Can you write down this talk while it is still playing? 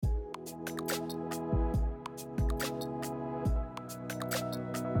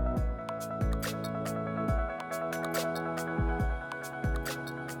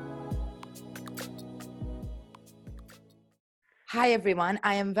Hi, everyone.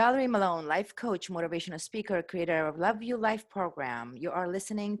 I am Valerie Malone, life coach, motivational speaker, creator of Love You Life program. You are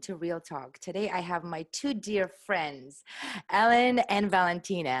listening to Real Talk. Today, I have my two dear friends, Ellen and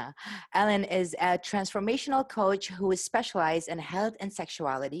Valentina. Ellen is a transformational coach who is specialized in health and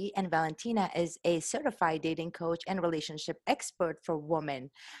sexuality, and Valentina is a certified dating coach and relationship expert for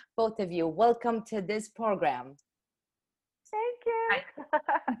women. Both of you, welcome to this program. Thank Hi.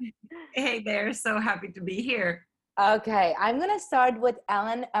 you. Hey there, so happy to be here. Okay, I'm going to start with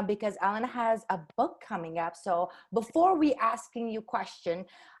Ellen because Ellen has a book coming up. So before we asking you question,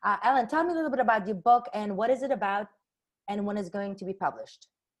 Ellen, tell me a little bit about your book and what is it about and when it's going to be published.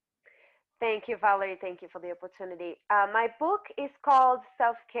 Thank you, Valerie. Thank you for the opportunity. My book is called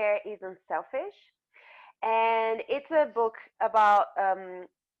Self Care Isn't Selfish. And it's a book about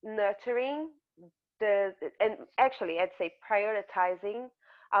nurturing and actually, I'd say prioritizing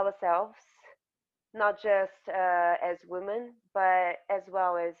ourselves, not just as women, but as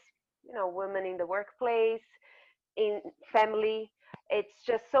well as, women in the workplace, in family. It's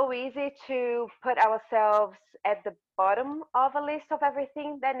just so easy to put ourselves at the bottom of a list of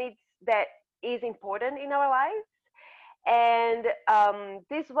everything that is important in our lives. And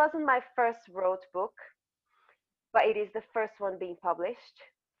this wasn't my first wrote book, but it is the first one being published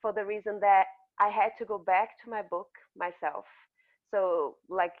for the reason that I had to go back to my book myself. So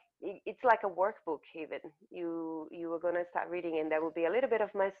like it's like a workbook even. You were gonna start reading, and there will be a little bit of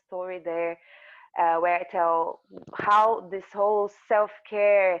my story there, where I tell how this whole self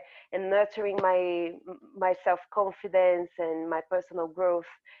care and nurturing my self confidence and my personal growth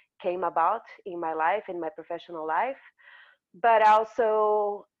came about in my life, in my professional life. But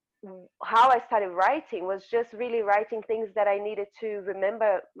also, how I started writing was just really writing things that I needed to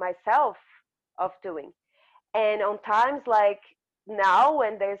remember myself of doing. And on times like now,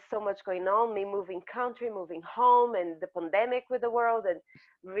 when there's so much going on, me moving country, moving home, and the pandemic with the world, and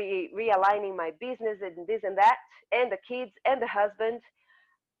realigning my business and this and that, and the kids and the husband,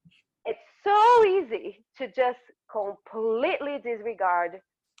 it's so easy to just completely disregard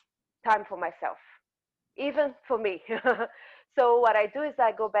time for myself, even for me. So what I do is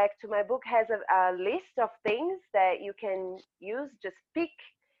I go back to my book, has a list of things that you can use, just pick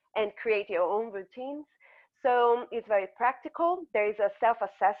and create your own routines. So it's very practical. There is a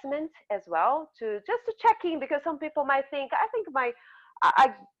self-assessment as well to just to check in, because some people might think,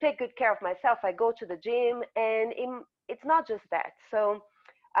 I take good care of myself. I go to the gym, and it's not just that. So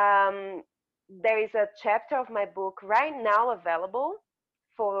um, there is a chapter of my book right now available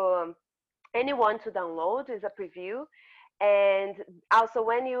for anyone to download. Is a preview. And also,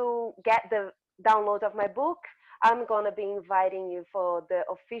 when you get the download of my book, I'm going to be inviting you for the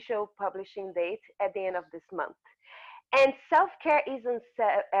official publishing date at the end of this month. And self-care isn't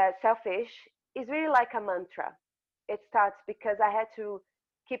selfish is really like a mantra. It starts because I had to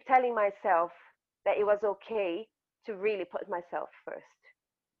keep telling myself that it was okay to really put myself first.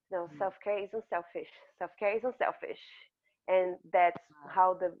 No, self-care isn't selfish. Self-care isn't selfish. And that's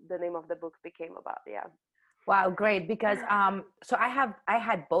how the name of the book became about. Yeah. Wow, great. Because so I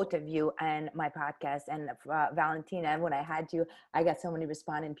had both of you and my podcast, and Valentina. When I had you, I got so many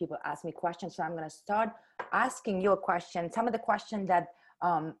responding. People ask me questions, so I'm going to start asking you a question. Some of the questions that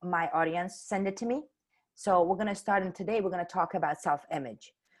my audience send it to me. So we're going to start, and today we're going to talk about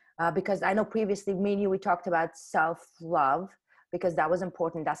self-image, because I know previously me and you we talked about self-love because that was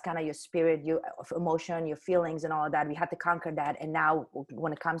important. That's kind of your spirit, your emotion, your feelings, and all of that. We had to conquer that, and now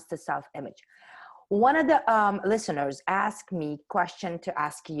when it comes to self-image. One of the listeners asked me question to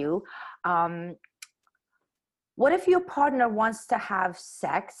ask you. Um, what if your partner wants to have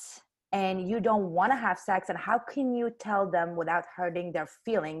sex and you don't want to have sex, and how can you tell them without hurting their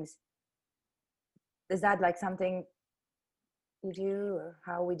feelings? Is that like something you do, or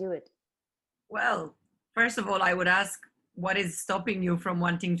how we do it? Well, first of all, I would ask, what is stopping you from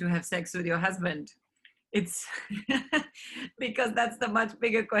wanting to have sex with your husband? It's because that's the much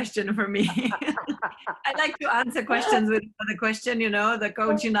bigger question for me. I like to answer questions with another question, the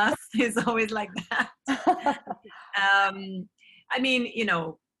coach in us is always like that. I mean,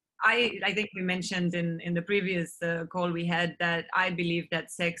 I think we mentioned in the previous call we had that I believe that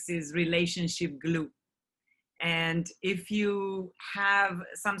sex is relationship glue. And if you have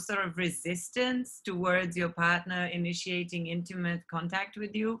some sort of resistance towards your partner initiating intimate contact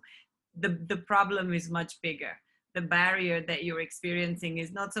with you, the problem is much bigger. The barrier that you're experiencing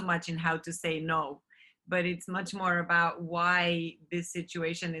is not so much in how to say no, but it's much more about why this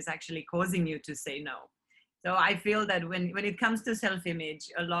situation is actually causing you to say no. So I feel that when it comes to self-image,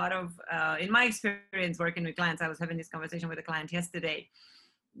 a lot of, in my experience working with clients, I was having this conversation with a client yesterday,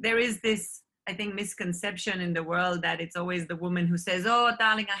 there is this I think, misconception in the world that it's always the woman who says, oh,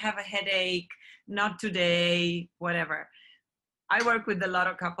 darling, I have a headache, not today, whatever. I work with a lot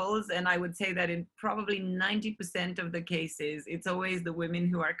of couples, and I would say that in probably 90% of the cases, it's always the women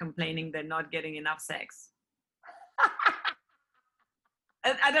who are complaining they're not getting enough sex.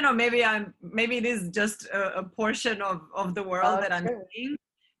 I don't know, maybe it is just a portion of the world that I'm seeing,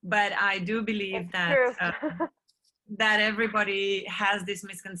 but I do believe It's that true. that everybody has this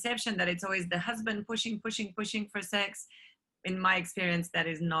misconception that it's always the husband pushing for sex. In my experience, that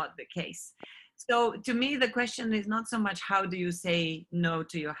is not the case. So to me, the question is not so much how do you say no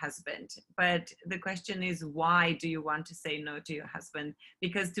to your husband, but the question is why do you want to say no to your husband?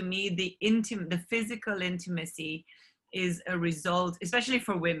 Because to me, the physical intimacy is a result, especially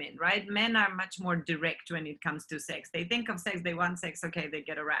for women, right? Men are much more direct when it comes to sex. They think of sex, they want sex, okay, they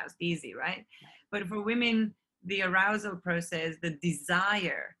get aroused, easy, right? But for women, the arousal process, the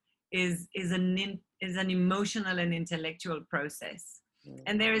desire is an emotional and intellectual process.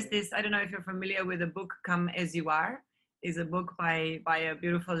 And there is this, I don't know if you're familiar with the book Come As You Are, is a book by a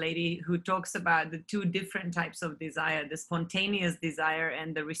beautiful lady who talks about the two different types of desire, the spontaneous desire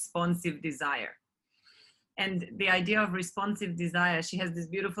and the responsive desire. And the idea of responsive desire, she has this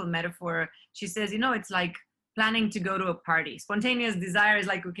beautiful metaphor. She says, it's like planning to go to a party. Spontaneous desire is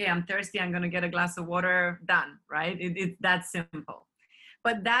like, okay, I'm thirsty, I'm going to get a glass of water, done, right? It's that simple.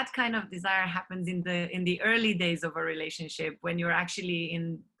 But that kind of desire happens in the early days of a relationship, when you're actually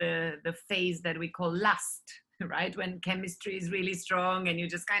in the phase that we call lust, right? When chemistry is really strong and you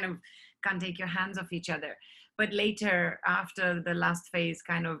just kind of can't take your hands off each other. But later, after the lust phase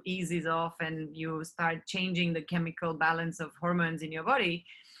kind of eases off and you start changing the chemical balance of hormones in your body,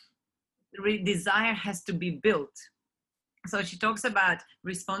 desire has to be built. So she talks about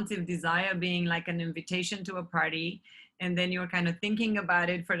responsive desire being like an invitation to a party, and then you're kind of thinking about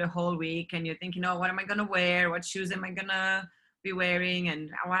it for the whole week, and you're thinking, oh, what am I going to wear? What shoes am I going to be wearing? And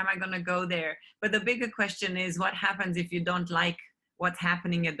why am I going to go there? But the bigger question is, what happens if you don't like what's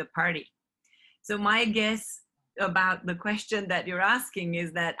happening at the party? So my guess about the question that you're asking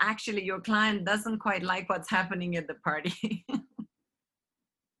is that actually your client doesn't quite like what's happening at the party.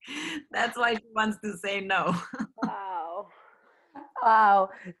 That's why she wants to say no. Wow. Wow,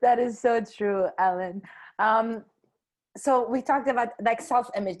 that is so true, Ellen. So we talked about like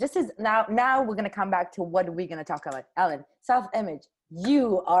self-image. This is now we're gonna come back to what we're gonna talk about. Ellen, self-image.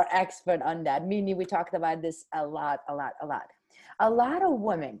 You are expert on that. Meaning we talked about this a lot. A lot of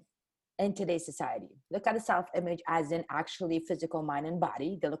women in today's society look at the self-image as in actually physical mind and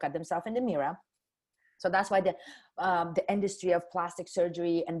body. They look at themselves in the mirror. So that's why the industry of plastic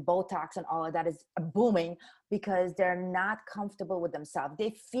surgery and Botox and all of that is booming, because they're not comfortable with themselves.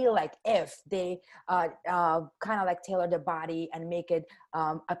 They feel like if they kind of like tailor their body and make it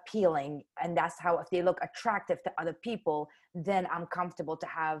appealing, and that's how, if they look attractive to other people, then I'm comfortable to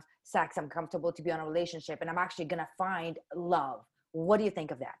have sex. I'm comfortable to be in a relationship, and I'm actually gonna find love. What do you think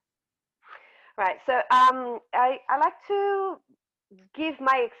of that? Right. So I like to give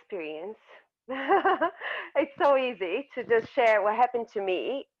my experience. It's so easy to just share what happened to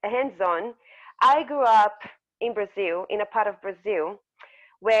me, hands-on. I grew up in Brazil, in a part of Brazil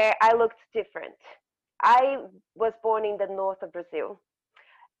where I looked different. I was born in the north of Brazil,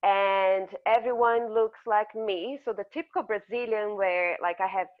 and everyone looks like me. So the typical Brazilian, where like I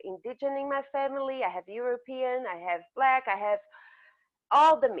have indigenous in my family, I have European, I have black, I have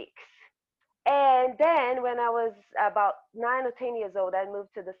all the mix. And then when I was about 9 or 10 years old, I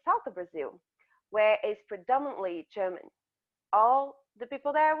moved to the south of Brazil, where it's predominantly German. All the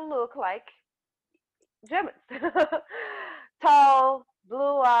people there look like Germans. Tall,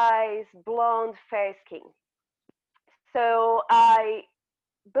 blue eyes, blonde, fair skin. So I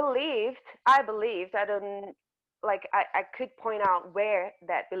believed, I don't, like, I could point out where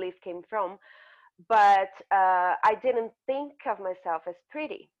that belief came from, but I didn't think of myself as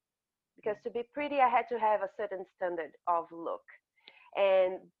pretty, because to be pretty, I had to have a certain standard of look.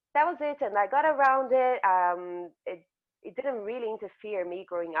 And that was it. And I got around it. It didn't really interfere me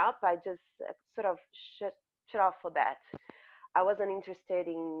growing up. I just sort of shut off for that. I wasn't interested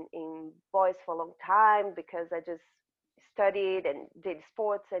in boys for a long time, because I just studied and did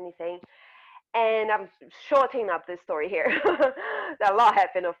sports, anything. And I'm shortening up this story here. A lot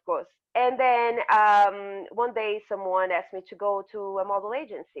happened, of course. And then one day, someone asked me to go to a model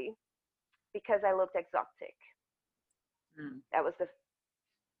agency because I looked exotic. That was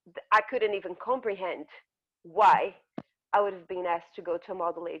I couldn't even comprehend why I would have been asked to go to a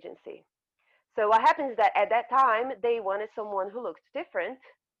model agency. So what happens is that at that time, they wanted someone who looked different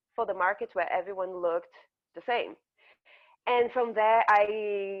for the market where everyone looked the same. And from there,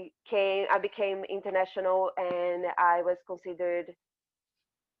 I became international, and I was considered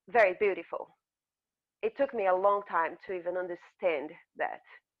very beautiful. It took me a long time to even understand that.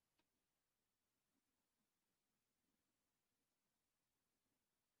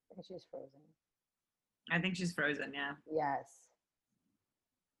 I think she's frozen. I think she's frozen. Yeah, Yes.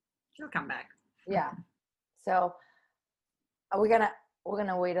 she'll come back. Yeah. So we're gonna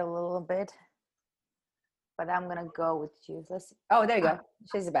wait a little bit, but I'm gonna go with you. Let's. Oh, there you go.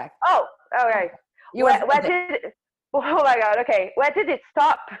 She's back. Oh, all right. You were Where did? Oh my God. Okay, where did it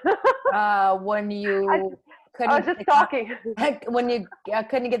stop? when I, you I couldn't was just talking. when you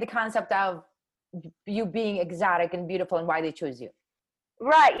couldn't get the concept of you being exotic and beautiful and why they choose you.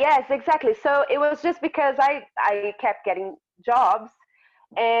 Right. Yes. Exactly. So it was just because I kept getting jobs,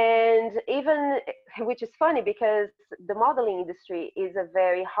 and even, which is funny because the modeling industry is a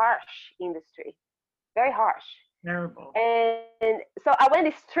very harsh industry, very harsh. Terrible. And so I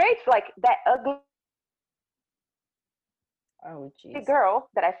went straight like that ugly Oh, jeez. girl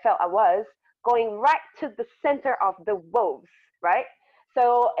that I felt I was, going right to the center of the wolves, right?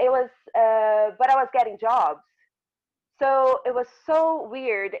 So it was, but I was getting jobs. So it was so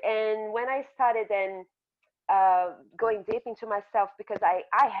weird. And when I started then going deep into myself, because I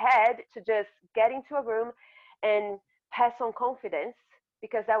had to just get into a room and pass on confidence,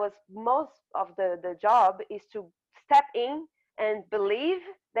 because that was most of the job, is to step in and believe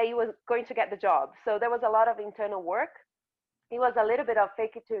that you were going to get the job. So there was a lot of internal work. It was a little bit of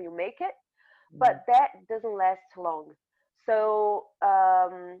fake it till you make it, but that doesn't last long. So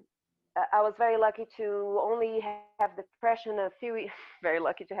I was very lucky to only have depression a few very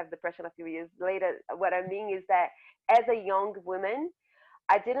lucky to have depression a few years later. What I mean is that as a young woman,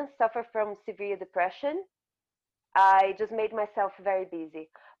 I didn't suffer from severe depression. I just made myself very busy.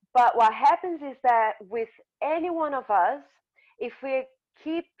 But what happens is that with any one of us, if we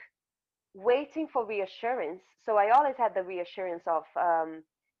keep waiting for reassurance. So I always had the reassurance of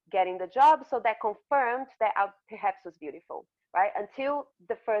getting the job, so that confirmed that I perhaps was beautiful, right? Until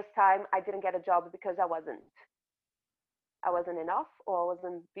the first time I didn't get a job because I wasn't enough, or I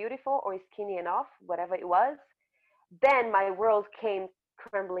wasn't beautiful or skinny enough, whatever it was. Then my world came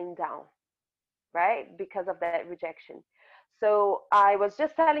crumbling down, right? Because of that rejection. So I was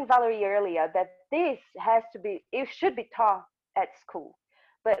just telling Valerie earlier that this has to be, it should be taught at school,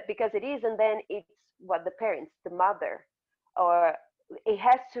 but because it isn't, then it's what the parents, the mother, or it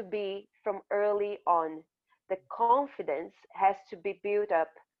has to be from early on. The confidence has to be built up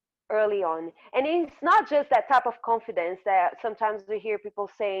early on. And it's not just that type of confidence that sometimes we hear people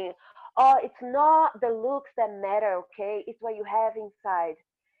saying, oh, it's not the looks that matter, okay? It's what you have inside.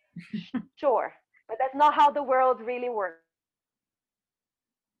 Sure, but that's not how the world really works,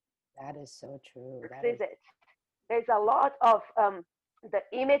 That is so true. That is is. it? There's a lot of the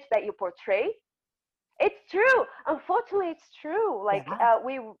image that you portray. It's true. Unfortunately, it's true. Like Yeah.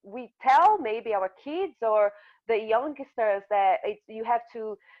 we tell maybe our kids or the youngsters that you have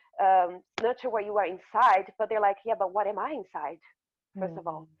to nurture what you are inside, but they're like, yeah, but what am I inside? First of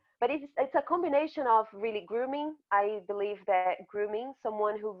all, Mhm. but it's a combination of really grooming. I believe that grooming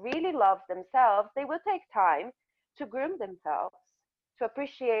someone who really loves themselves, they will take time to groom themselves, to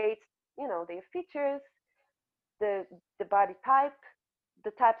appreciate, their features, the the body type,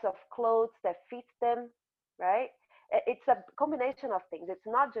 the types of clothes that fit them, right? It's a combination of things. It's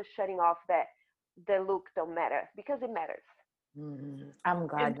not just shutting off that the look don't matter, because it matters. Mhm. I'm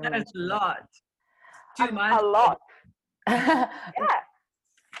glad It you matters a mentioned lot. Too A much. lot. that. Yeah.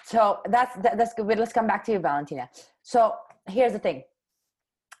 So that's good. Let's come back to you, Valentina. So here's the thing.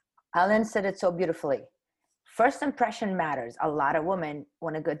 Alan said it so beautifully. First impression matters. A lot of women,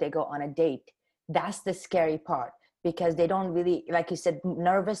 when they go on a date, that's the scary part, because they don't really, like you said,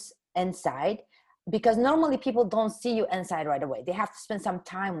 nervous inside, because normally people don't see you inside right away. They have to spend some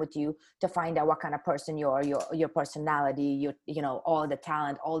time with you to find out what kind of person you are, your personality, all the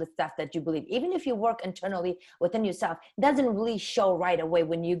talent, all the stuff that you believe. Even if you work internally within yourself, it doesn't really show right away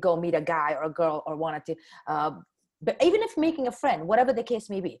when you go meet a guy or a girl or wanted to but even if making a friend, whatever the case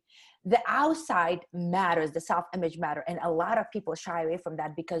may be, the outside matters, the self-image matter. And a lot of people shy away from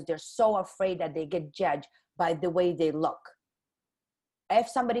that because they're so afraid that they get judged by the way they look. If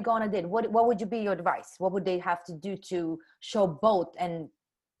somebody go on a date, what would you be your advice? What would they have to do to show both and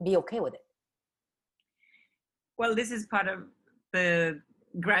be okay with it? Well, this is part of the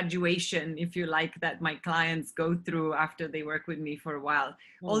graduation, if you like, that my clients go through after they work with me for a while.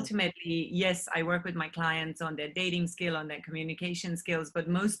 Ultimately, yes, I work with my clients on their dating skill, on their communication skills, but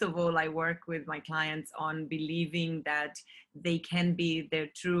most of all, I work with my clients on believing that they can be their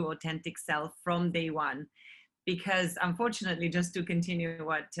true, authentic self from day one. because unfortunately, just to continue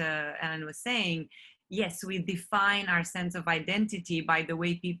what Ellen was saying, yes, we define our sense of identity by the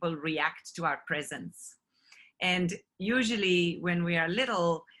way people react to our presence. And usually when we are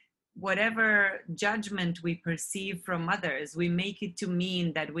little, whatever judgment we perceive from others, we make it to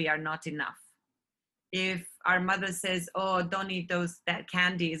mean that we are not enough. If our mother says, oh, don't eat that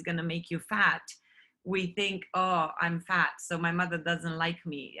candy is going to make you fat, we think, oh, I'm fat, so my mother doesn't like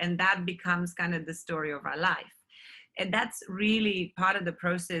me. And that becomes kind of the story of our life. And that's really part of the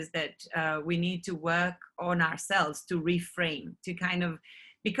process that we need to work on ourselves to reframe, to kind of,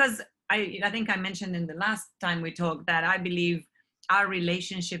 because I think I mentioned in the last time we talked that I believe our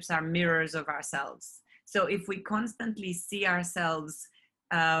relationships are mirrors of ourselves. So if we constantly see ourselves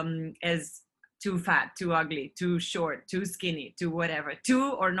as too fat, too ugly, too short, too skinny, too whatever,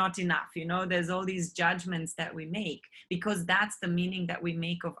 too or not enough, there's all these judgments that we make, because that's the meaning that we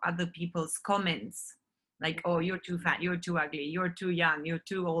make of other people's comments. Like, oh, you're too fat, you're too ugly, you're too young, you're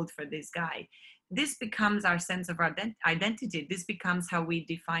too old for this guy. This becomes our sense of our identity. This becomes how we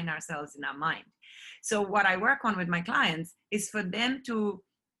define ourselves in our mind. So what I work on with my clients is for them to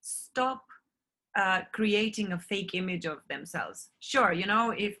stop creating a fake image of themselves. Sure,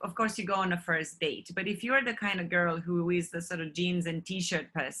 if of course you go on a first date, but if you're the kind of girl who is the sort of jeans and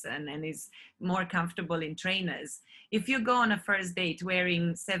t-shirt person and is more comfortable in trainers, if you go on a first date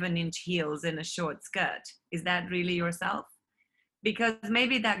wearing 7-inch heels and a short skirt, is that really yourself? Because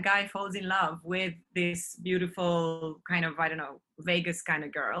maybe that guy falls in love with this beautiful kind of, I don't know, Vegas kind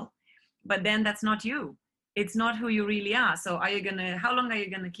of girl, but then that's not you. It's not who you really are. So how long are you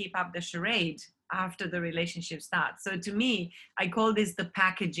going to keep up the charade after the relationship starts? So to me, I call this the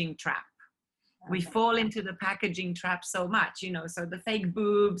packaging trap. We fall into the packaging trap so much, so the fake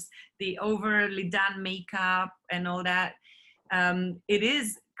boobs, the overly done makeup and all that. It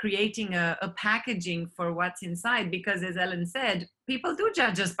is creating a packaging for what's inside, because as Ellen said, people do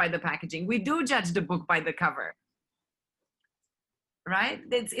judge us by the packaging. We do judge the book by the cover, right?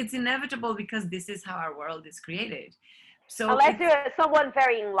 It's inevitable, because this is how our world is created. So unless you're someone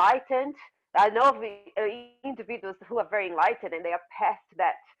very enlightened, I know of individuals who are very enlightened and they are past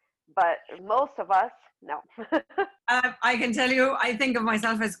that, but most of us, no. I can tell you, I think of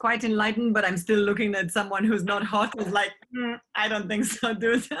myself as quite enlightened, but I'm still looking at someone who's not hot, who's like, I don't think so,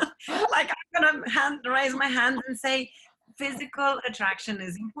 dude. Like, I'm gonna raise my hand and say, physical attraction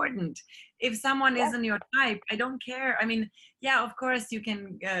is important. If someone isn't your type, I don't care. I mean, yeah, of course you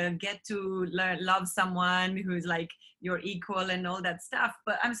can get to love someone who's like your equal and all that stuff,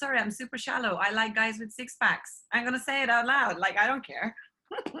 but I'm sorry, I'm super shallow. I like guys with 6-packs. I'm gonna say it out loud. Like, I don't care.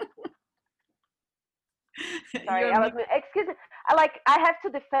 Sorry, excuse me. I have to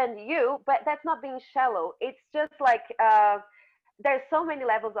defend you, but that's not being shallow. It's just like there's so many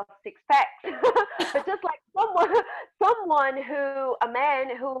levels of 6-packs. But just like a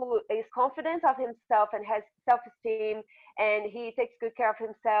man who is confident of himself and has self-esteem, and he takes good care of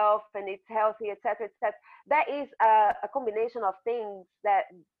himself and it's healthy, etc., etc. That is a combination of things that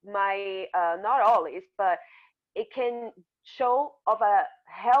not all is, but it can show of a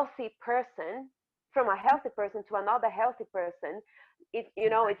healthy person, from a healthy person to another healthy person. If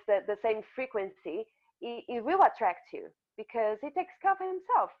it's the same frequency, it will attract you, because he takes care of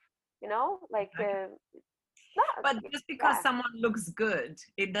himself. But just because someone looks good,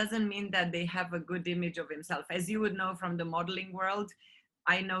 it doesn't mean that they have a good image of himself. As you would know from the modeling world,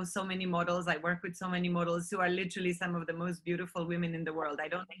 I know so many models, I work with so many models who are literally some of the most beautiful women in the world. I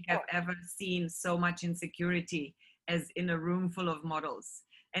don't think I've ever seen so much insecurity as in a room full of models,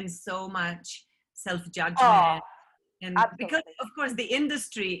 and so much self-judgment. And absolutely. Because of course the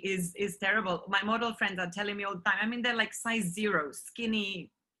industry is terrible. My model friends are telling me all the time, I mean, they're like size 0,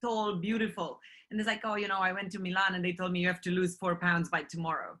 skinny, tall, beautiful, and it's like, oh, I went to Milan and they told me you have to lose 4 pounds by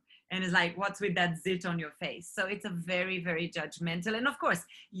tomorrow, and it's like, what's with that zit on your face? So it's a very, very judgmental, and of course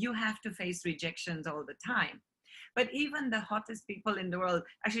you have to face rejections all the time. But even the hottest people in the world,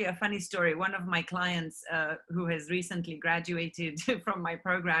 actually a funny story, one of my clients who has recently graduated from my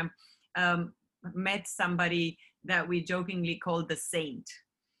program met somebody that we jokingly called the saint.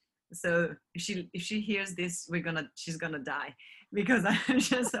 So if she hears this, she's gonna die, because I'm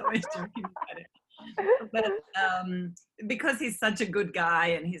just always joking about it. But because he's such a good guy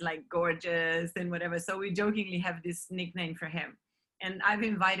and he's like gorgeous and whatever, so we jokingly have this nickname for him. And I've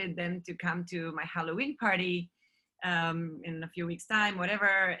invited them to come to my Halloween party in a few weeks' time,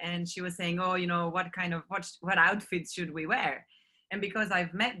 whatever. And she was saying, oh, what outfits should we wear? And because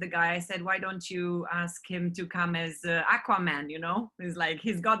I've met the guy, I said, why don't you ask him to come as Aquaman, He's like,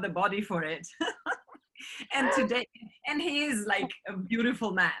 he's got the body for it. And he is like a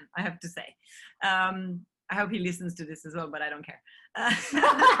beautiful man, I have to say. I hope he listens to this as well, but I don't care.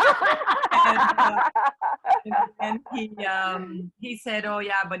 And he said, oh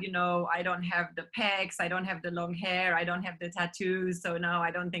yeah, but you know, I don't have the pecs, I don't have the long hair, I don't have the tattoos, so no,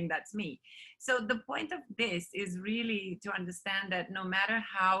 I don't think that's me. So the point of this is really to understand that no matter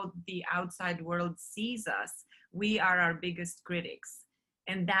how the outside world sees us, we are our biggest critics.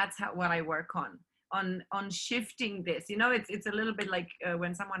 And that's what I work on shifting this. You know, it's a little bit like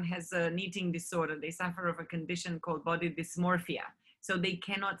when someone has an eating disorder, they suffer of a condition called body dysmorphia. So they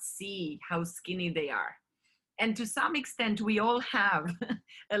cannot see how skinny they are. And to some extent, we all have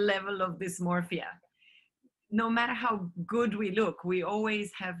a level of dysmorphia. No matter how good we look, we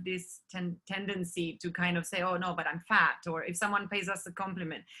always have this tendency to kind of say, oh no, but I'm fat. Or if someone pays us a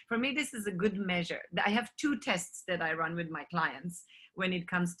compliment. For me, this is a good measure. I have two tests that I run with my clients when it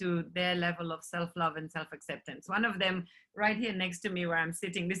comes to their level of self-love and self-acceptance. One of them right here next to me where I'm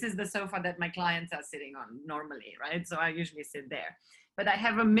sitting, this is the sofa that my clients are sitting on normally, right? So I usually sit there. But I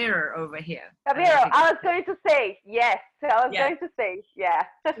have a mirror over here. A mirror. I was going to say, yes. I was going to say, yeah.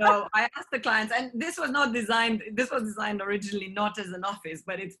 So I asked the clients, and this was designed originally not as an office,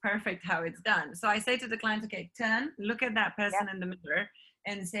 but it's perfect how it's done. So I say to the clients, okay, turn, look at that person in the mirror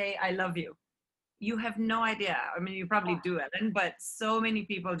and say, I love you. You have no idea. I mean, you probably do, Ellen, but so many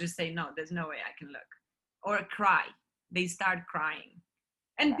people just say, no, there's no way I can look. Or cry. They start crying.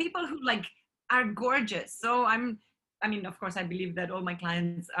 And people who like are gorgeous. So I mean, of course, I believe that all my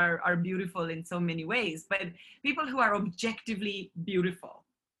clients are beautiful in so many ways, but people who are objectively beautiful,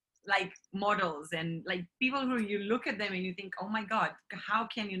 like models and like people who you look at them and you think, oh my God, how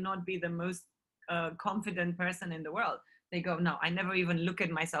can you not be the most confident person in the world? They go, no, I never even look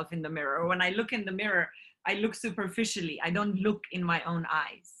at myself in the mirror. Or when I look in the mirror, I look superficially. I don't look in my own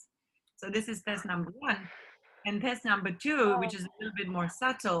eyes. So this is test number one. And test number two, which is a little bit more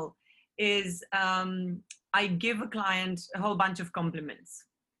subtle, is I give a client a whole bunch of compliments.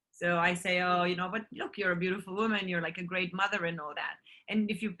 So I say, oh, you know, but look, you're a beautiful woman. You're like a great mother and all that. And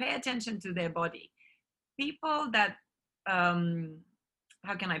if you pay attention to their body, people that,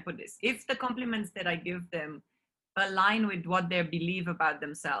 how can I put this? If the compliments that I give them align with what they believe about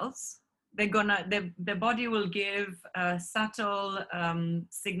themselves, their body will give subtle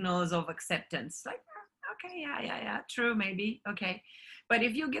signals of acceptance. Like, okay, yeah, true, maybe, okay. But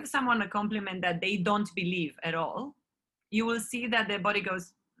if you give someone a compliment that they don't believe at all, you will see that their body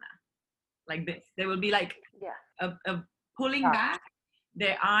goes, nah, like this. They will be like a pulling back.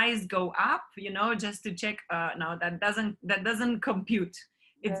 Their eyes go up, you know, just to check. No, that doesn't compute.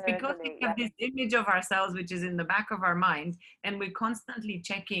 It's because we have this image of ourselves, which is in the back of our mind, and we're constantly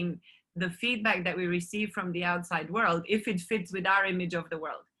checking the feedback that we receive from the outside world, if it fits with our image of the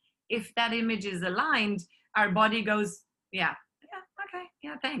world. If that image is aligned, our body goes, yeah, okay,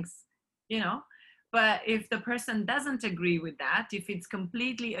 yeah, thanks, you know. But if the person doesn't agree with that, if it's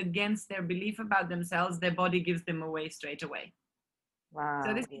completely against their belief about themselves, their body gives them away straight away. Wow.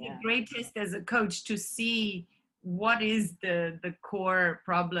 So this is a great test as a coach to see what is the core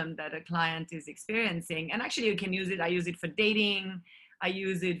problem that a client is experiencing. And actually you can use it. I use it for dating. I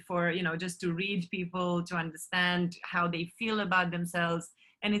use it for, you know, just to read people, to understand how they feel about themselves.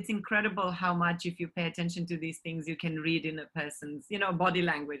 And it's incredible how much, if you pay attention to these things, you can read in a person's, you know, body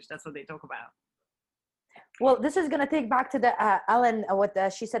language. That's what they talk about. Well, this is going to take back to the Ellen, what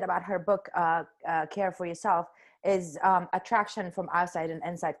she said about her book, Care for Yourself, is attraction from outside and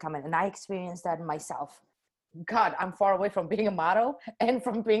inside coming. And I experienced that myself. God, I'm far away from being a model and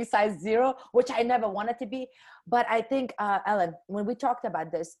from being size 0, which I never wanted to be. But I think, Ellen, when we talked about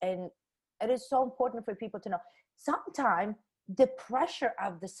this, and it is so important for people to know, sometimes the pressure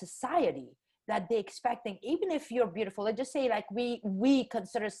of the society that they're expecting, even if you're beautiful, let's just say like we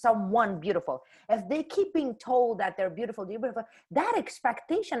consider someone beautiful. If they keep being told that they're beautiful, that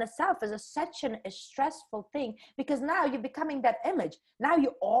expectation itself is such a stressful thing, because now you're becoming that image. Now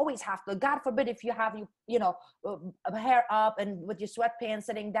you always have to, God forbid, if you have hair up and with your sweatpants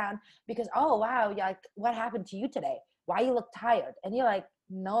sitting down, because, oh wow, like, what happened to you today? Why you look tired? And you're like,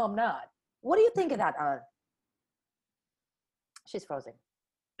 no, I'm not. What do you think of that, Ellen? She's frozen.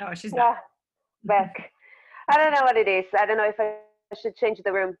 No, she's not. Back. I don't know what it is. I don't know if I should change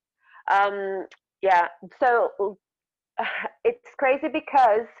the room. So it's crazy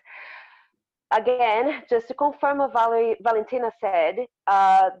because, again, just to confirm what Valentina said,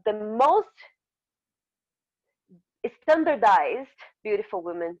 the most standardized beautiful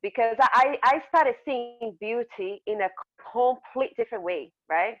women, because I started seeing beauty in a complete different way,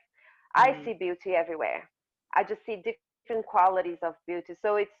 right? I see beauty everywhere. I just see different qualities of beauty.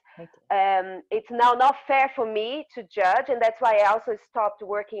 So Thank you. it's now not fair for me to judge, and that's why I also stopped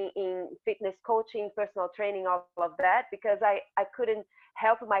working in fitness coaching, personal training, all of that, because I couldn't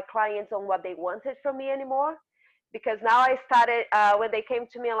help my clients on what they wanted from me anymore. Because now I started when they came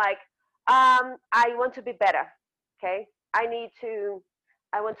to me like, I want to be better. Okay, I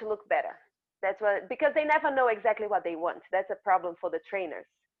want to look better. That's what, because they never know exactly what they want. That's a problem for the trainers,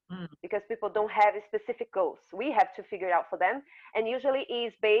 Mm. because people don't have specific goals. We have to figure it out for them, and usually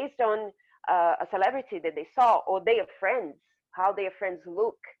is based on a celebrity that they saw or their friends, how their friends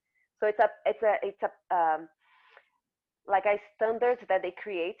look. So it's a like a standard that they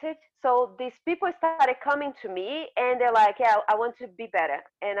created. So these people started coming to me and they're like, yeah, I want to be better.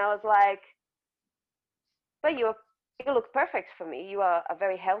 And I was like, but you look perfect for me. You are a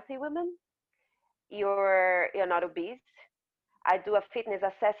very healthy woman. You're not obese. I do a fitness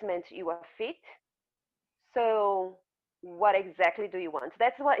assessment. You are fit. So what exactly do you want?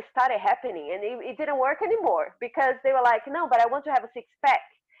 That's what started happening, and it didn't work anymore because they were like, no, but I want to have a six pack.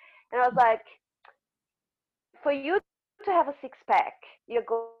 And I was like, for you to have a six pack, you're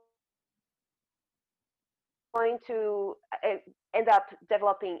going to end up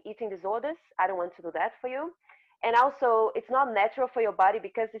developing eating disorders. I don't want to do that for you. And also, it's not natural for your body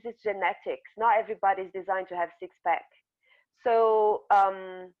because this is genetics. Not everybody is designed to have six pack. So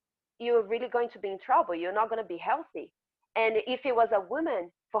you're really going to be in trouble. You're not going to be healthy. And if it was a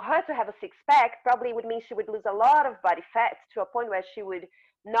woman, for her to have a six pack, probably would mean she would lose a lot of body fat to a point where she would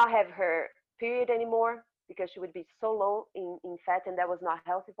not have her period anymore because she would be so low in fat, and that was not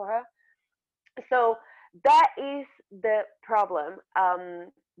healthy for her. So that is the problem.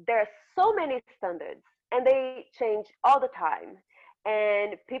 There are so many standards and they change all the time.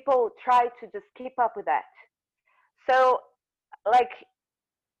 And people try to just keep up with that. So, like,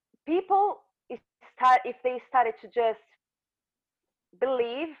 people if they started to just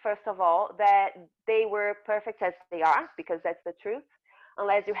believe, first of all, that they were perfect as they are, because that's the truth,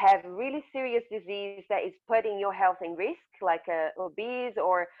 unless you have really serious disease that is putting your health in risk, like obese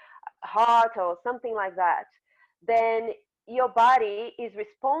or heart or something like that, then your body is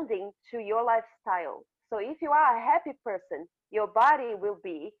responding to your lifestyle. So if you are a happy person, your body will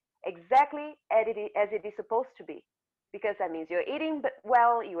be exactly as it is supposed to be, because that means you're eating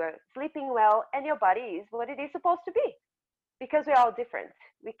well, you are sleeping well, and your body is what it is supposed to be, because we're all different.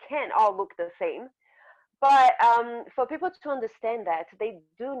 We can't all look the same. But for people to understand that, they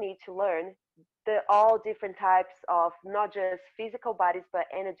do need to learn the all different types of not just physical bodies, but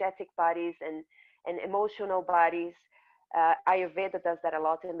energetic bodies and emotional bodies. Ayurveda does that a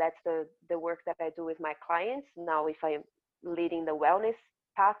lot, and that's the work that I do with my clients. Now, if I'm leading the wellness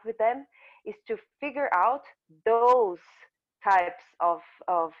path with them, is to figure out those types of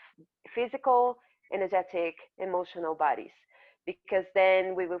physical, energetic, emotional bodies, because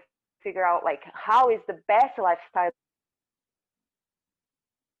then we will figure out like how is the best lifestyle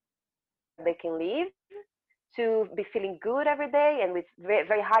they can live to be feeling good every day and with very,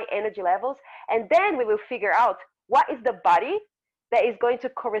 very high energy levels. And then we will figure out what is the body that is going to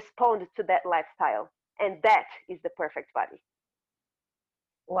correspond to that lifestyle. And that is the perfect body.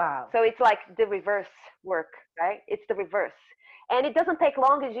 Wow. So it's like the reverse work, right? It's the reverse. And it doesn't take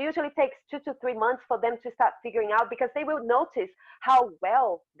long. It usually takes 2 to 3 months for them to start figuring out, because they will notice how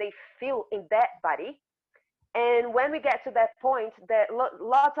well they feel in that body. And when we get to that point, that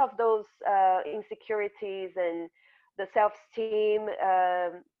lots of those insecurities and the self-esteem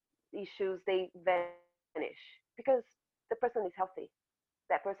issues, they vanish because the person is healthy.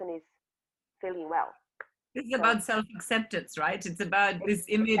 That person is feeling well. It's about self-acceptance, right? It's about this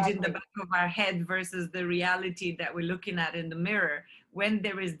image in the back of our head versus the reality that we're looking at in the mirror. When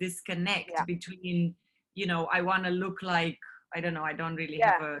there is disconnect between, you know, I want to look like, I don't know, I don't really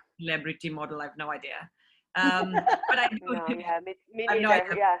have a celebrity model. I have no idea. But I do. No, me I have neither. no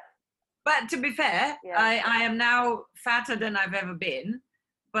idea. Yeah. But to be fair, I am now fatter than I've ever been,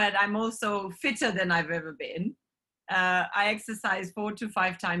 but I'm also fitter than I've ever been. I exercise 4 to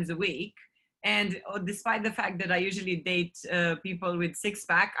 5 times a week. And despite the fact that I usually date people with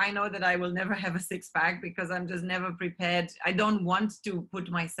six-pack, I know that I will never have a six-pack because I'm just never prepared. I don't want to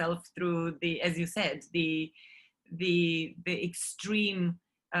put myself through the, as you said, the extreme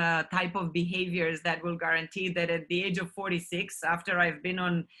type of behaviors that will guarantee that at the age of 46, after I've been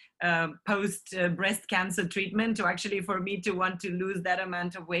on post breast cancer treatment, to actually for me to want to lose that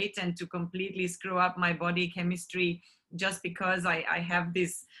amount of weight and to completely screw up my body chemistry just because I have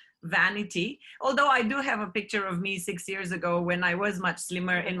this vanity. Although I do have a picture of me 6 years ago when I was much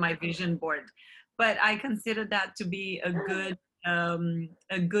slimmer in my vision board, but I consider that to be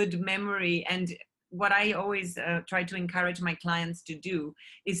a good memory. And what I always try to encourage my clients to do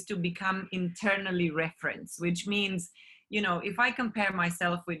is to become internally referenced, which means, you know, if I compare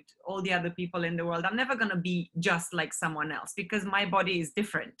myself with all the other people in the world, I'm never going to be just like someone else because my body is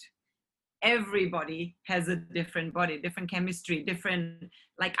different. Everybody has a different body, different chemistry, different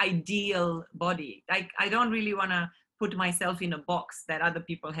like ideal body. Like I don't really want to put myself in a box that other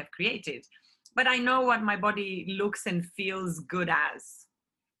people have created, but I know what my body looks and feels good as.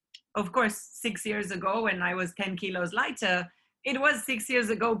 Of course, 6 years ago when I was 10 kilos lighter, it was 6 years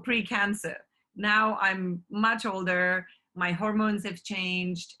ago pre-cancer. Now I'm much older, my hormones have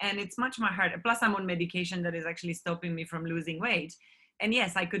changed, and it's much more harder. Plus I'm on medication that is actually stopping me from losing weight. And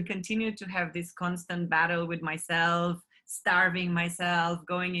yes, I could continue to have this constant battle with myself, starving myself,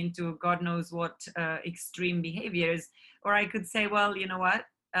 going into God knows what extreme behaviors. Or I could say, well, you know what?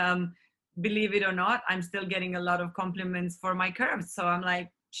 Believe it or not, I'm still getting a lot of compliments for my curves. So I'm like,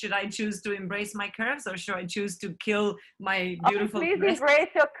 should I choose to embrace my curves or should I choose to kill my beautiful please breasts? embrace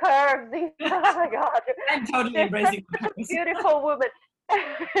your curves. Oh my God. I'm totally They're embracing my such curves. beautiful woman.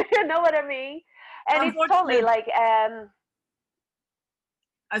 You know what I mean? And it's totally like I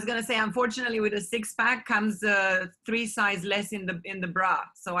was gonna say, unfortunately, with a six-pack comes 3 size less in the bra.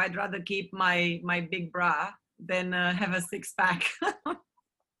 So I'd rather keep my big bra than have a six-pack.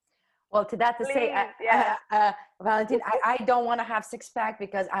 Well, to that to please, say, yeah. Valentine, I don't want to have six pack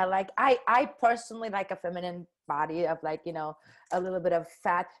because I personally like a feminine body of like, you know, a little bit of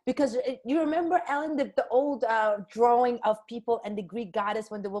fat because you remember, Ellen, the old drawing of people and the Greek goddess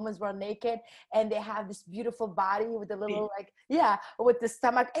when the women were naked and they have this beautiful body with a little like, yeah, with the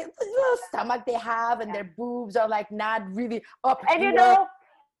stomach, the little stomach they have and their boobs are like not really up And here. you know,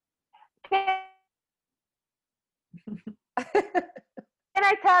 can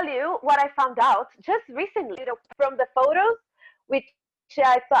I tell you what I found out just recently, you know, from the photos, which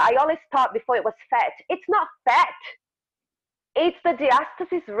I always thought before it was fat. It's not fat. It's the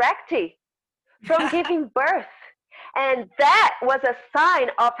diastasis recti from giving birth. And that was a sign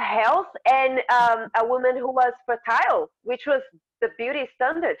of health and a woman who was fertile, which was the beauty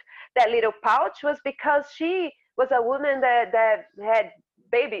standard. That little pouch was because she was a woman that had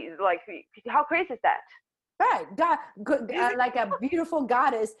babies. Like, how crazy is that? Right, God, like a beautiful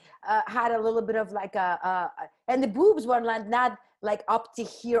goddess had a little bit of like and the boobs were not like up to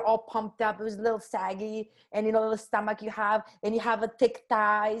here, all pumped up. It was a little saggy, and you know, little stomach you have, and you have a thick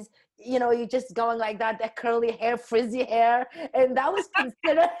thighs. You know, you're just going like that curly hair, frizzy hair, and that was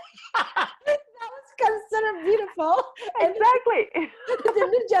considered beautiful. Exactly. The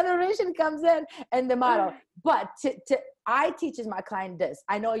new generation comes in and the model. But I teaches my client this.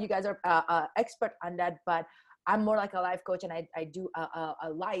 I know you guys are expert on that, but I'm more like a life coach, and I do a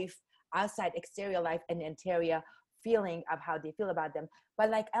life outside, exterior life, and interior feeling of how they feel about them.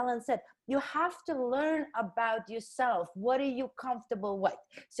 But like Ellen said, you have to learn about yourself. What are you comfortable with?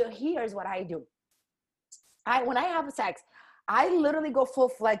 So here's what I do. When I have sex, I literally go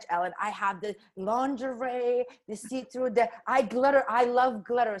full-fledged, Ellen. I have the lingerie, the see-through, I glitter. I love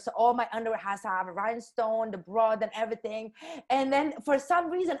glitter. So all my underwear has to have a rhinestone, the bra, and everything. And then for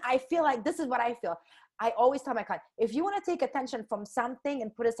some reason, I feel like this is what I feel. I always tell my client, if you want to take attention from something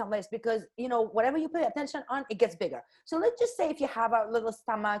and put it someplace, because, you know, whatever you put attention on, it gets bigger. So let's just say if you have a little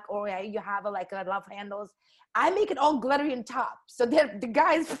stomach or you have like a love handles, I make it all glittery and top. So the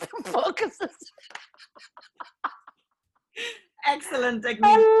guys focuses. Excellent technique.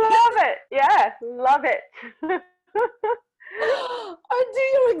 I love it. Yeah, love it. Or do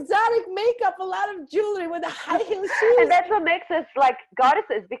your exotic makeup, a lot of jewelry with the high heel shoes. And that's what makes us like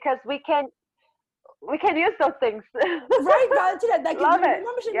goddesses, because we can use those things. Right, Valentina. Like, love it.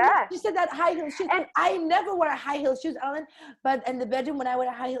 Remember she said that high heel shoes. And I never wear high heel shoes, Ellen. But in the bedroom when I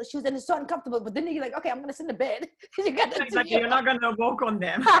wear high heel shoes, and it's so uncomfortable. But then you're like, okay, I'm gonna sit in the bed. You're not gonna walk on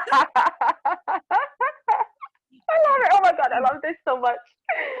them. I love it. Oh my God, I love this so much.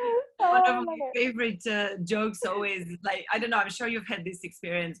 One of my favorite jokes always, like, I don't know, I'm sure you've had this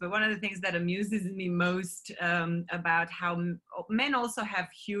experience, but one of the things that amuses me most about how men also have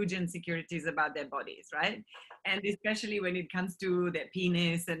huge insecurities about their bodies, right? And especially when it comes to their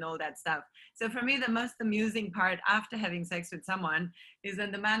penis and all that stuff. So for me, the most amusing part after having sex with someone is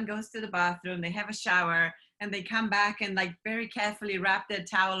when the man goes to the bathroom, they have a shower, and they come back and like very carefully wrap their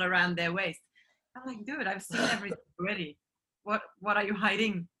towel around their waist. I'm like, dude, I've seen everything already. What are you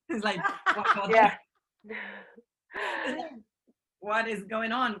hiding? It's like, yeah. What is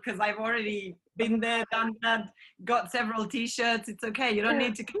going on? Because I've already been there, done that, got several t-shirts. It's okay. You don't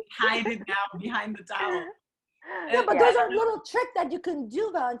need to hide it now behind the towel. Yeah, but those are little tricks that you can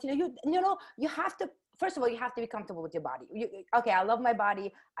do, Valentina. You know, you have to, first of all, you have to be comfortable with your body. Okay, I love my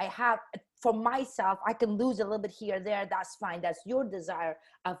body. I have for myself, I can lose a little bit here, there. That's fine. That's your desire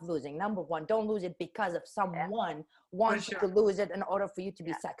of losing. Number one, don't lose it because of someone wants you sure. to lose it in order for you to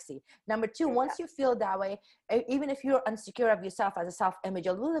be sexy. Number two, Yeah. once you feel that way, even if you're insecure of yourself as a self-image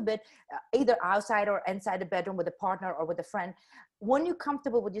a little bit, either outside or inside the bedroom with a partner or with a friend, when you're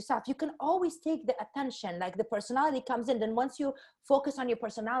comfortable with yourself, you can always take the attention, like the personality comes in. Then once you focus on your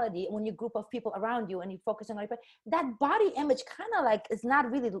personality, when you group of people around you and you're focusing on your, that body image kind of like is not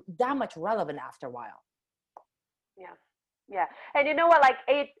really that much relevant after a while. Yeah. Yeah. And you know what, like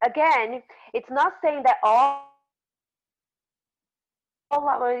it again, it's not saying that all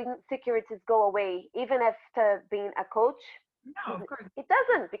our insecurities go away even after being a coach. No, of course. It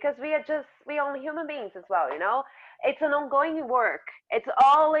doesn't, because we're only human beings as well, you know. It's an ongoing work. It's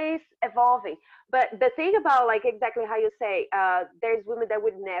always evolving. But the thing about, like, exactly how you say, there's women that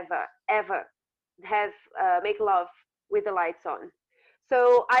would never ever have make love with the lights on.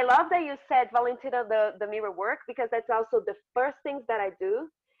 So I love that you said, Valentina, the mirror work, because that's also the first things that I do.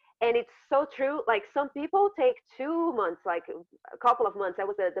 And it's so true. Like, some people take 2 months, like a couple of months. That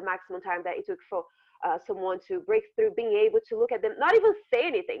was the maximum time that it took for someone to break through, being able to look at them, not even say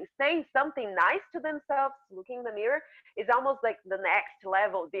anything, saying something nice to themselves, looking in the mirror is almost like the next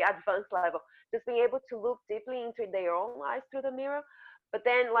level, the advanced level. Just being able to look deeply into their own eyes through the mirror. But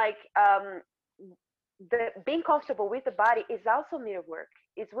then, like, the being comfortable with the body is also mirror work.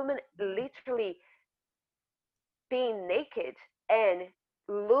 It's women literally being naked and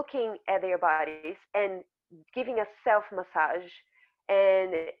looking at their bodies and giving a self massage,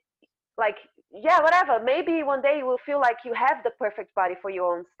 and like, yeah, whatever, maybe one day you will feel like you have the perfect body for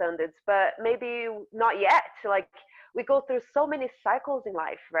your own standards, but maybe not yet. Like, we go through so many cycles in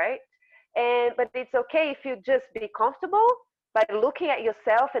life, right? And but it's okay if you just be comfortable by looking at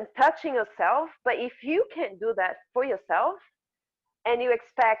yourself and touching yourself. But if you can do that for yourself and you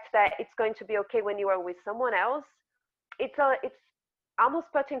expect that it's going to be okay when you are with someone else, it's almost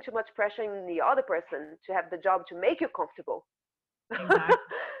putting too much pressure in the other person to have the job to make you comfortable. Exactly.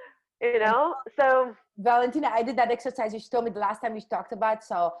 You know, so Valentina, I did that exercise you told me the last time we talked about.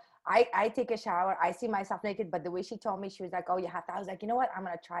 So I take a shower, I see myself naked, but the way she told me, she was like, oh, you have to. I was like, you know what? I'm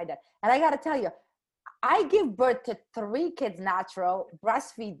going to try that. And I got to tell you, I give birth to 3 kids natural,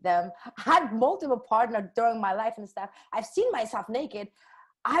 breastfeed them, had multiple partners during my life and stuff. I've seen myself naked.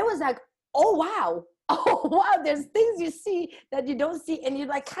 I was like, oh, wow. Oh, wow. There's things you see that you don't see. And you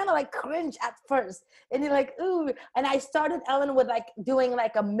like kind of like cringe at first. And you're like, ooh. And I started Ellen with like doing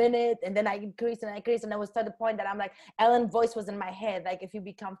like a minute. And then I increased and I increased. And I was to the point that I'm like, Ellen's voice was in my head. Like, if you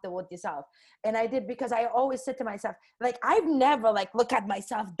be comfortable with yourself. And I did, because I always said to myself, like, I've never like look at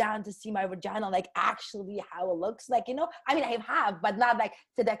myself down to see my vagina, like actually how it looks like, you know. I mean, I have, but not like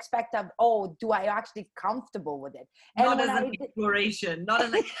to the expect of, oh, do I actually comfortable with it? And Not when as I an did, exploration, not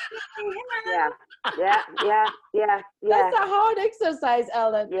as like, yeah, yeah. that's a hard exercise,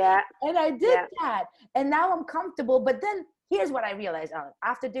 Ellen. Yeah, And I did yeah, that. And now I'm comfortable. But then here's what I realized, Ellen,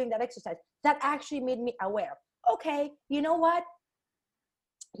 after doing that exercise, that actually made me aware. Okay, you know what?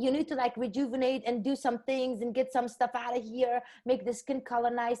 You need to like rejuvenate and do some things and get some stuff out of here, make the skin color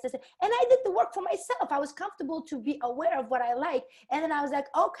nice. And I did the work for myself. I was comfortable to be aware of what I like. And then I was like,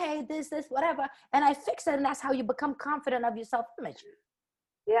 okay, this, whatever. And I fixed it. And that's how you become confident of your self-image.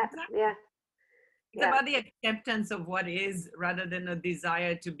 yeah, exactly. yeah, It's yeah, about the acceptance of what is rather than a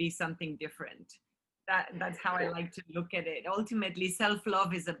desire to be something different. That's how I yeah, like to look at it. Ultimately,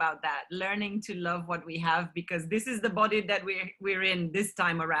 self-love is about that, learning to love what we have, because this is the body that we're in this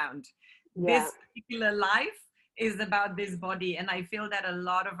time around. yeah, This particular life is about this body. And I feel that a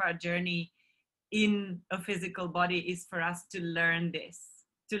lot of our journey in a physical body is for us to learn this,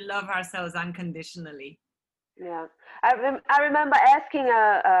 to love ourselves unconditionally. yeah. I remember asking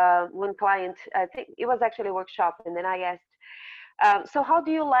one client, I think it was actually a workshop, and then I asked, so how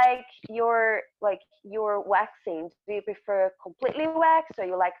do you like your waxing? Do you prefer completely waxed, or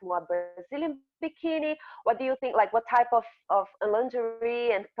you like more Brazilian bikini? What do you think? Like, what type of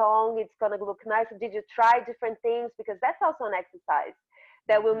lingerie and thong it's gonna look nice? Did you try different things? Because that's also an exercise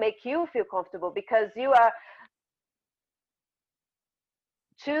that will make you feel comfortable, because you are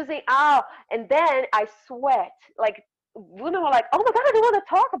choosing out. And then I sweat. Like, women were like, "Oh my god, I don't want to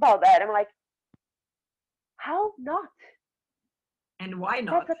talk about that." I'm like, how not? And why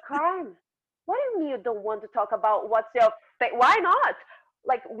That's not? a crime. What do you mean you don't want to talk about what's your why not?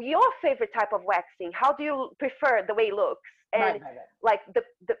 Like, your favorite type of waxing. How do you prefer the way it looks? And Right, right, right. like the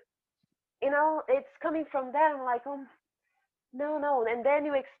it's coming from them. Like, oh, no, no. And then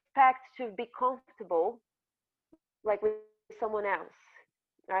you expect to be comfortable, like with someone else,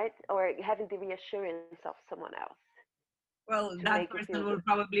 right? Or having the reassurance of someone else. Well, to that make you person feel will good.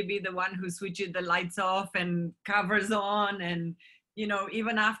 probably be the one who switches the lights off and covers on. And,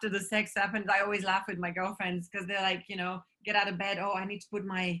 even after the sex happens, I always laugh with my girlfriends because they're like, get out of bed. Oh, I need to put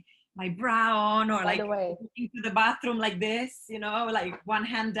my bra on, or By like the way, walking to the bathroom like this, like one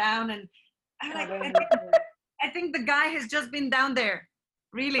hand down. And I'm like, Covering I your think, face. I think the guy has just been down there.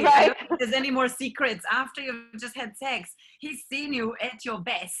 Really, I Right. don't think there's any more secrets after you've just had sex. He's seen you at your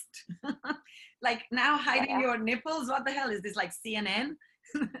best. Like now hiding Yeah. your nipples. What the hell is this, like CNN?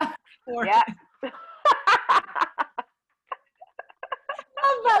 Or Yeah.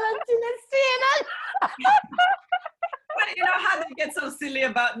 oh, Valentina, CNN. but how they get so silly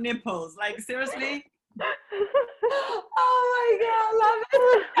about nipples? Like seriously? Oh my God, I love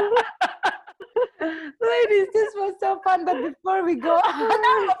it. Ladies, this was so fun. But before we go, now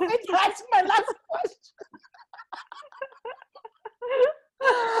I'm afraid to ask my last question.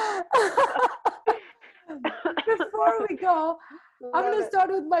 Before we go, I'm Love gonna it. start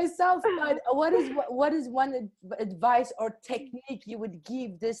with myself. But what is one advice or technique you would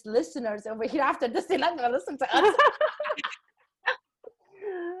give these listeners over here after this? They're not gonna listen to us.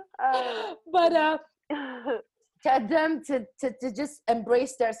 But tell them to just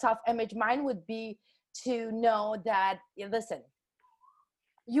embrace their self-image. Mine would be to know that, listen,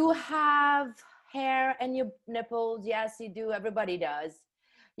 you have hair and your nipples. Yes, you do. Everybody does.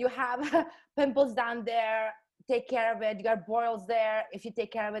 You have pimples down there. Take care of it. You got boils there. If you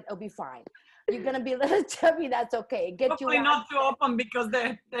take care of it, it'll be fine. You're gonna be a little chubby. That's okay. Get you Hopefully wax. not too open because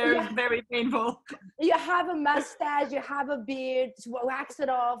they're Yeah, very painful. you have a mustache. You have a beard. Wax it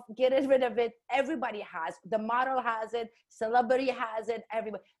off. Get rid of it. Everybody has. The model has it. Celebrity has it.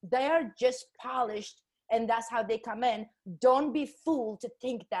 Everybody. They're just polished, and that's how they come in. Don't be fooled to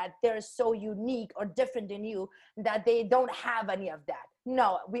think that they're so unique or different than you that they don't have any of that.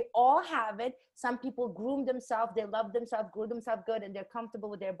 No, we all have it. Some people groom themselves, they love themselves, groom themselves good, and they're comfortable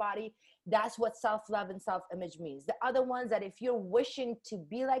with their body. That's what self-love and self-image means. The other ones, that if you're wishing to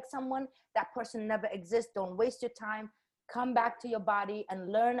be like someone, that person never exists. Don't waste your time. Come back to your body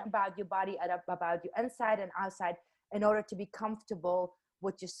and learn about your body, about your inside and outside, in order to be comfortable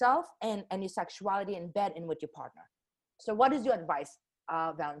with yourself and your sexuality in bed and with your partner. So what is your advice,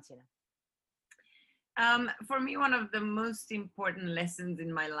 Valentina? For me, one of the most important lessons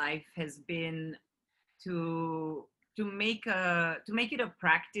in my life has been to to make it a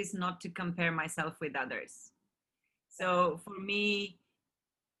practice not to compare myself with others. So for me,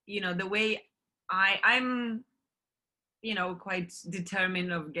 the way I'm quite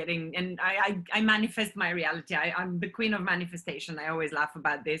determined of getting, and I manifest my reality. I'm the queen of manifestation. I always laugh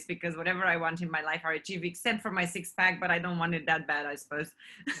about this because whatever I want in my life I achieve, except for my six-pack, but I don't want it that bad, I suppose.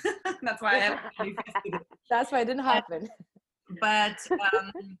 That's why I haven't manifested it. That's why it didn't happen. But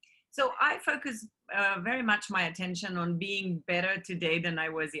so I focus very much my attention on being better today than I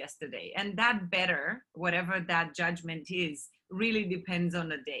was yesterday. And that better, whatever that judgment is, really depends on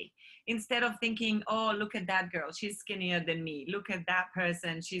the day. Instead of thinking, oh, look at that girl, she's skinnier than me. Look at that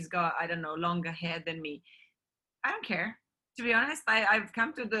person, she's got, I don't know, longer hair than me. I don't care. To be honest, I've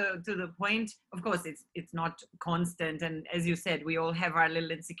come to the point. Of course, it's not constant, and as you said, we all have our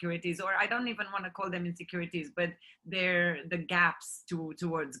little insecurities, or I don't even want to call them insecurities, but they're the gaps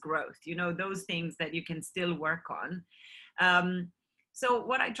towards growth. Those things that you can still work on. So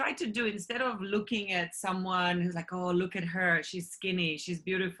what I try to do, instead of looking at someone who's like, oh, look at her, she's skinny, she's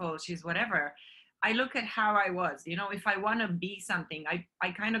beautiful, she's whatever, I look at how I was. If I want to be something,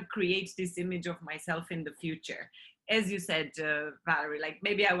 I kind of create this image of myself in the future. As you said, Valerie, like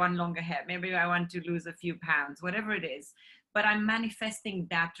maybe I want longer hair, maybe I want to lose a few pounds, whatever it is. But I'm manifesting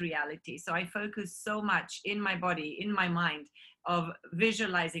that reality. So I focus so much in my body, in my mind, of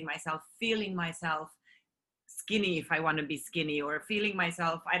visualizing myself, feeling myself skinny if I want to be skinny, or feeling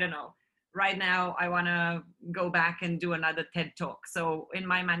myself, I don't know, right now I want to go back and do another TED talk. So in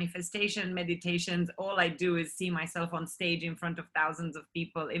my manifestation meditations, all I do is see myself on stage in front of thousands of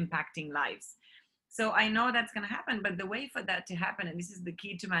people impacting lives. So I know that's going to happen, but the way for that to happen, and this is the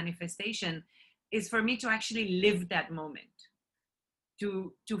key to manifestation, is for me to actually live that moment,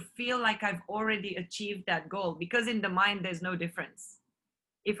 to feel like I've already achieved that goal, because in the mind there's no difference.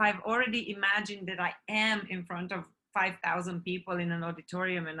 If I've already imagined that I am in front of 5,000 people in an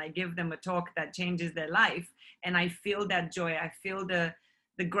auditorium and I give them a talk that changes their life, and I feel that joy, I feel the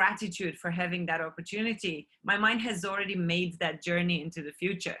gratitude for having that opportunity, my mind has already made that journey into the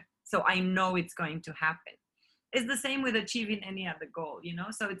future. So I know it's going to happen. It's the same with achieving any other goal,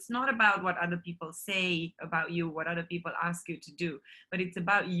 So it's not about what other people say about you, what other people ask you to do, but it's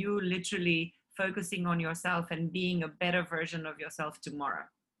about you literally focusing on yourself and being a better version of yourself tomorrow.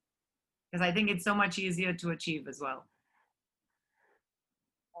 Because I think it's so much easier to achieve as well.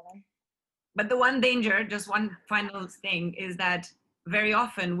 But the one danger, just one final thing, is that very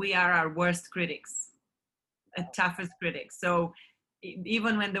often we are our worst critics, toughest critics. So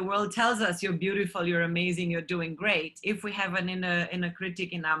even when the world tells us you're beautiful, you're amazing, you're doing great, if we have an inner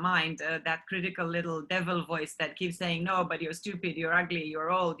critic in our mind, that critical little devil voice that keeps saying, no, but you're stupid, you're ugly, you're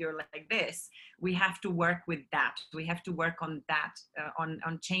old, you're like this, we have to work with that. We have to work on that,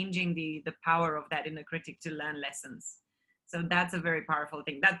 on changing the power of that inner critic to learn lessons. So that's a very powerful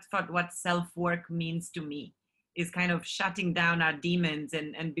thing. That's what self-work means to me, is kind of shutting down our demons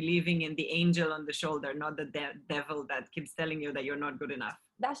and believing in the angel on the shoulder, not the devil that keeps telling you that you're not good enough.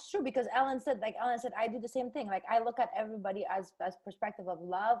 That's true, because Ellen said, I do the same thing. Like, I look at everybody as perspective of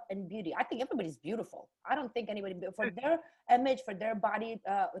love and beauty. I think everybody's beautiful. I don't think anybody, for their image, for their body,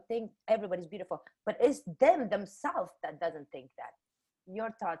 think everybody's beautiful. But it's themselves that doesn't think that.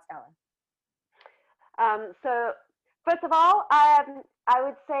 Your thoughts, Ellen? So first of all, I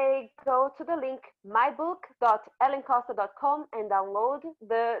would say go to the link mybook.ellencosta.com and download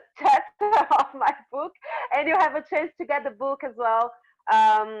the chapter of my book, and you have a chance to get the book as well,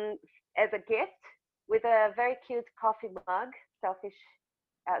 as a gift, with a very cute coffee mug.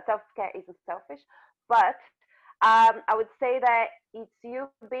 Self-care isn't selfish, but I would say that it's you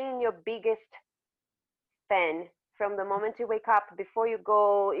being your biggest fan from the moment you wake up. Before you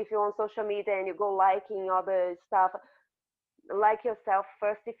go, if you're on social media and you go liking other stuff, like yourself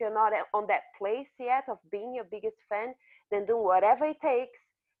first. If you're not on that place yet of being your biggest fan, then do whatever it takes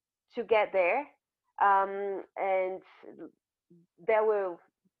to get there, and that will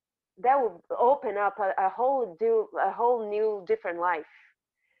open up a whole new different life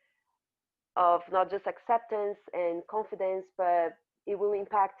of not just acceptance and confidence, but it will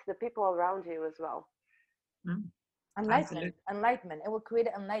impact the people around you as well. Enlightenment. It will create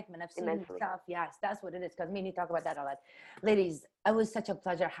enlightenment of seeing yourself. Yes, that's what it is. Because me and you talk about that a lot. Ladies, it was such a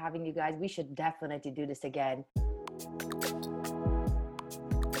pleasure having you guys. We should definitely do this again.